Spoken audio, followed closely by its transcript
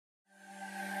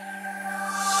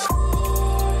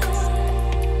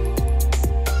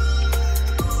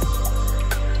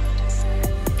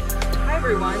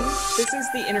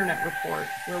Internet Report,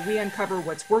 where we uncover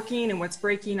what's working and what's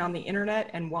breaking on the internet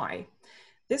and why.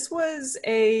 This was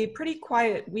a pretty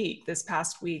quiet week this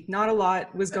past week. Not a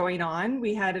lot was going on.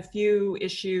 We had a few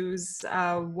issues.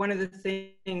 One of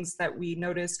the things that we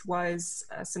noticed was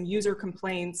some user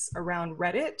complaints around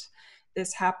Reddit.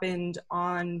 This happened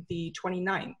on the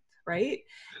 29th, right?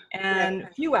 And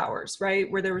a few hours,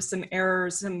 right, where there was some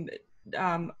errors, some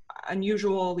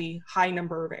unusually high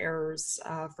number of errors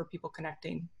for people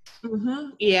connecting.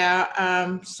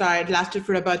 Yeah, so it lasted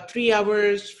for about 3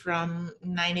 hours from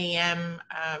 9 a.m.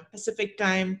 Pacific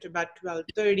time to about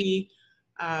 12:30.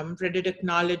 Reddit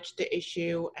acknowledged the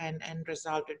issue and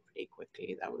resolved it pretty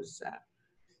quickly. That was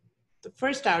the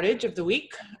first outage of the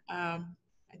week.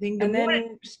 I think the more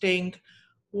interesting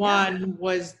one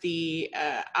was the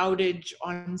outage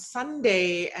on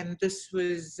Sunday, and this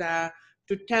was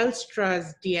to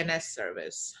Telstra's DNS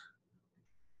service.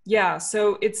 Yeah,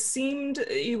 so it seemed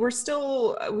we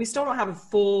still don't have a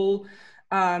full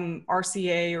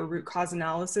RCA or root cause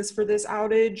analysis for this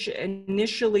outage.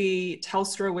 Initially,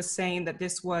 Telstra was saying that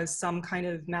this was some kind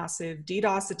of massive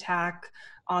DDoS attack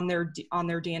on their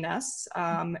DNS,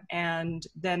 and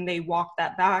then they walked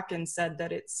that back and said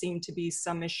that it seemed to be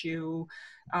some issue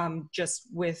just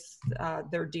with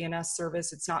their DNS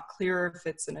service. It's not clear if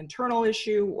it's an internal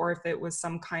issue or if it was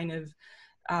some kind of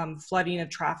flooding of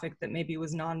traffic that maybe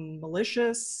was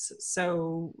non-malicious.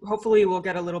 So hopefully we'll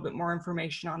get a little bit more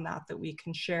information on that we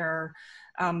can share.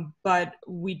 But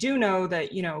we do know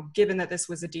that, given that this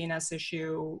was a DNS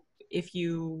issue, if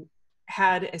you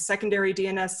had a secondary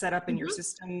DNS set up in your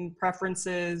system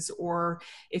preferences, or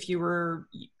if you were,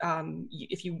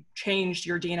 if you changed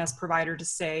your DNS provider to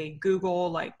say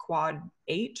Google like Quad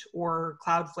 8 or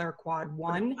Cloudflare Quad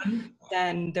 1,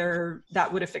 then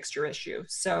that would have fixed your issue.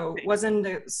 So it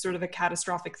wasn't sort of a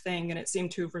catastrophic thing, and it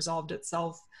seemed to have resolved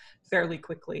itself fairly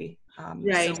quickly.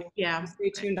 Right. So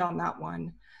stay tuned on that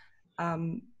one.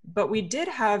 But we did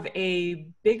have a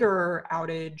bigger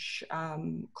outage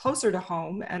closer to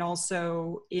home and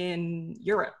also in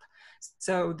Europe.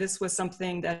 So this was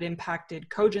something that impacted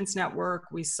Cogent's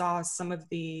network. We saw some of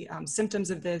the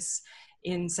symptoms of this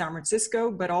in San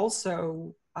Francisco, but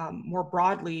also more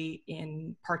broadly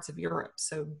in parts of Europe.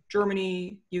 So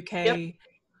Germany, UK,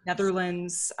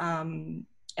 Netherlands, and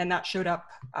that showed up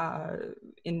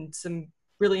in some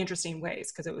really interesting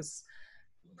ways because it was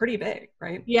pretty big,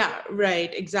 right? Yeah,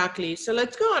 right, exactly. So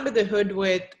let's go under the hood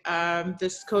with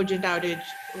this Cogent outage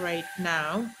right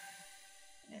now.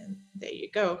 And there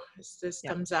you go, as this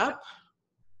comes up.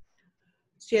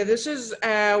 So yeah, this is,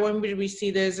 when did we see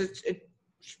this?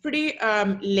 It's pretty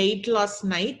late last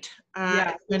night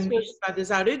when we saw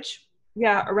this outage.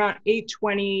 Yeah, around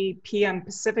 8:20 p.m.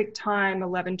 Pacific time,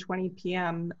 11:20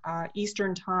 p.m.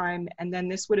 Eastern time, and then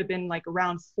this would have been like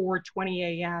around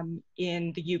 4:20 a.m.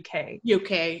 in the UK.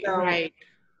 So right.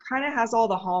 Kind of has all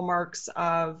the hallmarks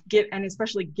of and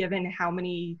especially given how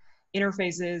many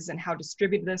interfaces and how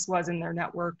distributed this was in their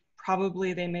network,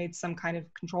 probably they made some kind of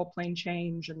control plane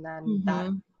change, and then that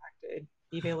impacted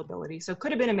the availability. So it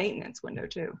could have been a maintenance window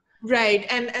too. Right,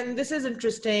 and this is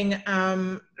interesting,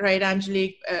 right,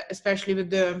 Angelique, especially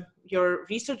with your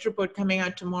research report coming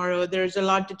out tomorrow. There's a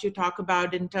lot that you talk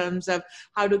about in terms of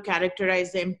how to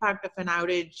characterize the impact of an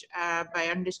outage by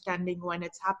understanding when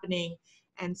it's happening,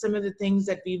 and some of the things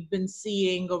that we've been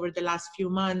seeing over the last few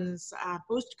months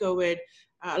post-COVID.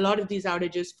 A lot of these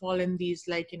outages fall in these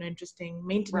interesting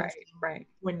maintenance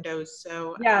windows.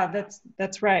 So yeah,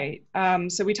 that's right.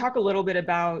 So we talk a little bit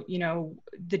about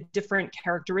the different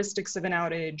characteristics of an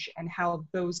outage and how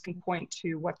those can point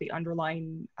to what the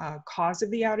underlying cause of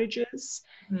the outage is.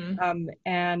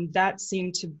 And that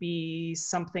seemed to be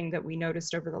something that we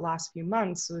noticed over the last few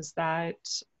months, was that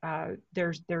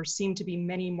there seemed to be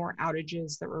many more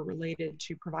outages that were related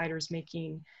to providers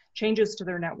making changes to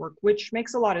their network, which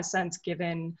makes a lot of sense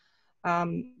given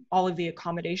all of the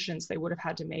accommodations they would have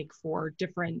had to make for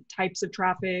different types of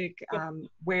traffic,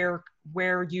 where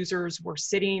users were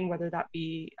sitting, whether that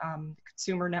be the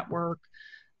consumer network,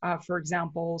 for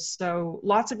example. So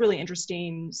lots of really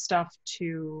interesting stuff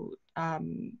to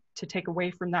take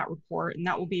away from that report, and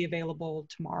that will be available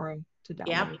tomorrow to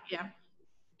download. Yeah.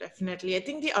 Definitely. I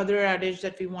think the other outage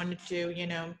that we wanted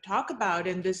to, talk about,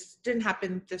 and this didn't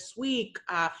happen this week,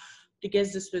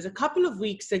 because this was a couple of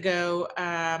weeks ago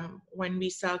when we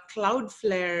saw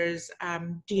Cloudflare's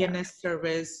DNS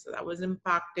service that was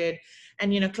impacted.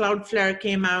 And, Cloudflare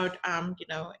came out,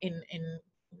 in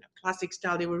classic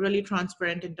style. They were really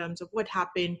transparent in terms of what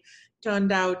happened.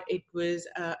 Turned out it was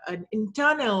an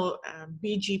internal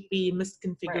BGP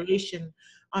misconfiguration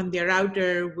on their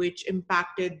router, which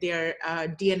impacted their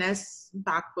DNS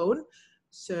backbone.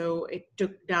 So it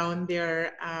took down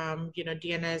their,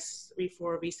 DNS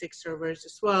v4, v6 servers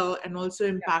as well, and also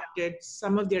impacted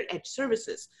some of their edge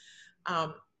services.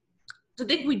 So I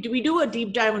think we do a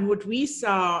deep dive on what we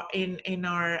saw in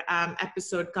our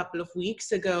episode a couple of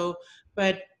weeks ago,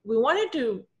 but we wanted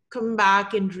to come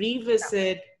back and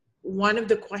revisit one of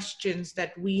the questions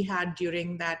that we had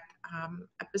during that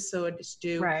episode is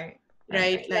to, right?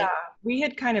 Like, yeah, we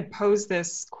had kind of posed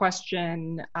this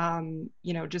question,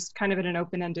 just kind of in an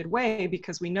open-ended way,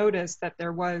 because we noticed that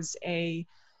there was a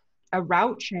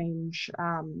route change,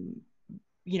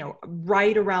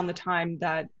 right around the time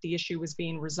that the issue was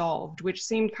being resolved, which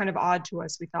seemed kind of odd to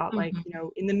us. We thought, like,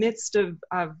 in the midst of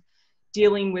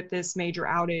dealing with this major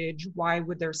outage, why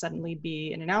would there suddenly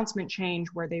be an announcement change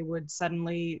where they would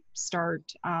suddenly start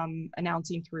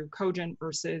announcing through Cogent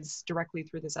versus directly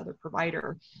through this other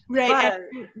provider? Right.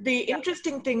 And the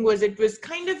interesting thing was, it was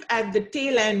kind of at the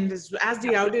tail end, as the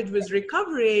outage was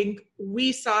recovering,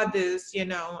 we saw this,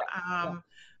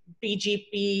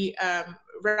 BGP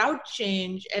route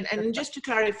change. And just to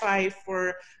clarify,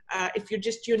 for if you're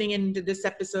just tuning into this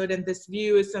episode and this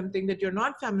view is something that you're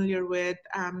not familiar with,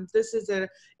 this is an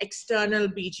external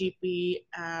BGP,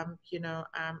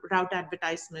 route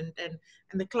advertisement, and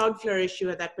the Cloudflare issue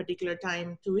at that particular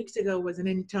time 2 weeks ago was an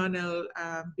internal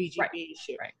BGP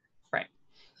issue. Right.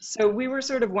 So we were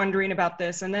sort of wondering about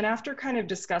this, and then after kind of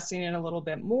discussing it a little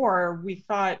bit more, we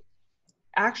thought,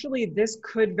 actually, this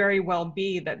could very well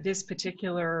be that this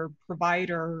particular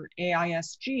provider,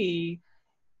 AISG,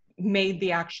 made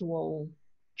the actual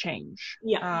change.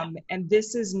 And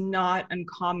this is not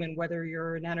uncommon, whether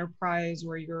you're an enterprise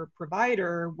or you're a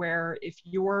provider, where if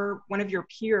you're one of your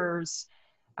peers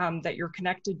that you're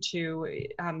connected to,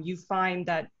 you find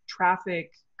that traffic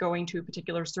going to a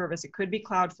particular service, it could be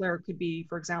Cloudflare, it could be,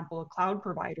 for example, a cloud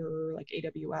provider like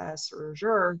AWS or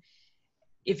Azure.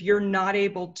 If you're not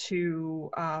able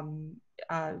to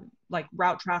like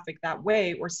route traffic that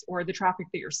way, or the traffic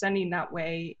that you're sending that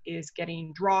way is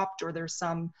getting dropped, or there's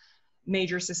some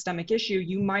major systemic issue,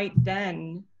 you might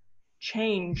then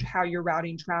change how you're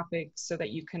routing traffic so that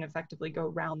you can effectively go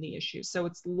around the issue. So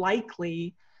it's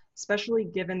likely, especially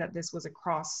given that this was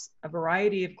across a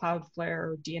variety of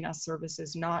Cloudflare DNS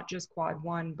services, not just Quad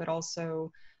 1, but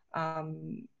also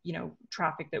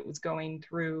traffic that was going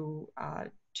through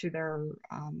to their,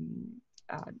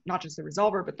 not just the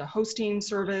resolver, but the hosting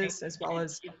service, as well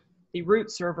as the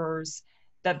root servers,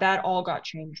 that all got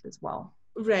changed as well.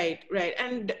 Right.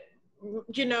 And,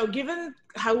 given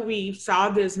how we saw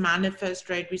this manifest,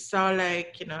 right, we saw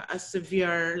a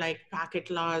severe packet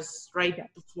loss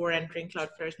before entering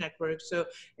Cloudflare's network. So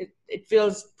it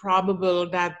feels probable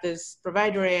that this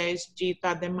provider AISG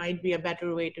thought there might be a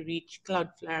better way to reach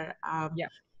Cloudflare.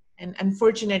 And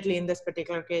unfortunately, in this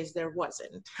particular case, there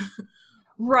wasn't.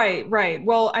 Right.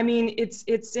 Well, I mean,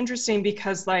 it's interesting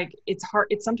because it's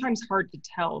sometimes hard to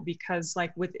tell, because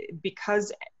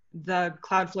because the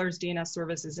Cloudflare's DNS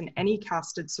service is an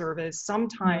anycasted service.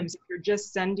 Sometimes if you're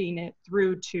just sending it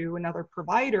through to another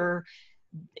provider,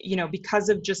 because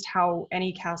of just how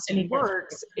anycasting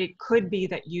works, it could be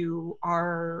that you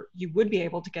would be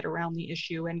able to get around the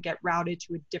issue and get routed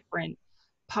to a different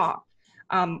POP.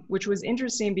 Which was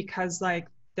interesting because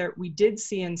we did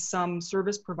see in some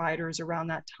service providers around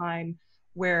that time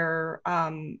where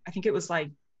I think it was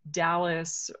like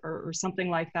Dallas or something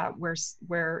like that,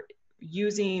 where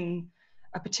using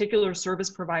a particular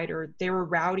service provider, they were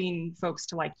routing folks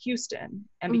to Houston.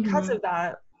 And because of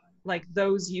that,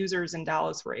 those users in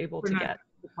Dallas were able to get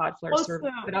the Cloudflare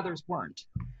service, but others weren't.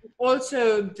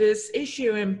 Also, this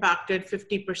issue impacted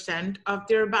 50% of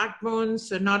their backbones.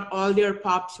 So not all their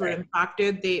POPs were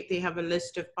impacted. They have a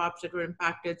list of POPs that were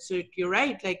impacted. So you're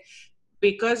right,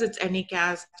 because it's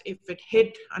anycast, if it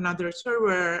hit another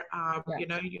server,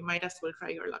 you might as well try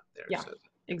your luck there. So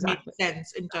exactly. Makes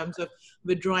sense in terms of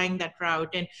withdrawing that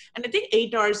route. And I think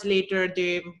 8 hours later,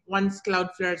 once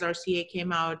Cloudflare's RCA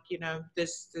came out,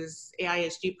 this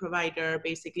AISG provider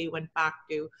basically went back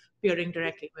to peering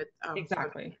directly with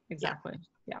exactly.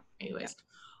 Anyways.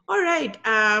 All right.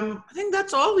 I think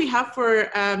that's all we have for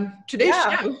today's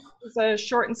show. It's a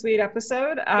short and sweet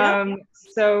episode.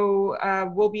 So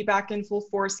we'll be back in full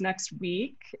force next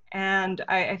week. And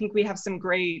I think we have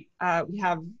we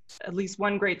have at least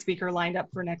one great speaker lined up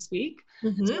for next week.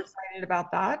 So we're excited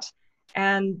about that.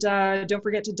 And don't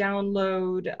forget to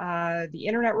download the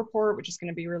Internet Report, which is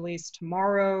going to be released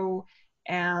tomorrow,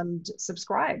 and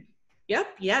subscribe.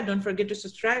 Don't forget to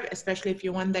subscribe, especially if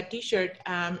you want that t-shirt,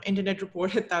 Internet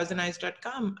Report at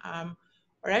 1000eyes.com. All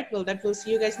right, well, we'll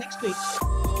see you guys next week.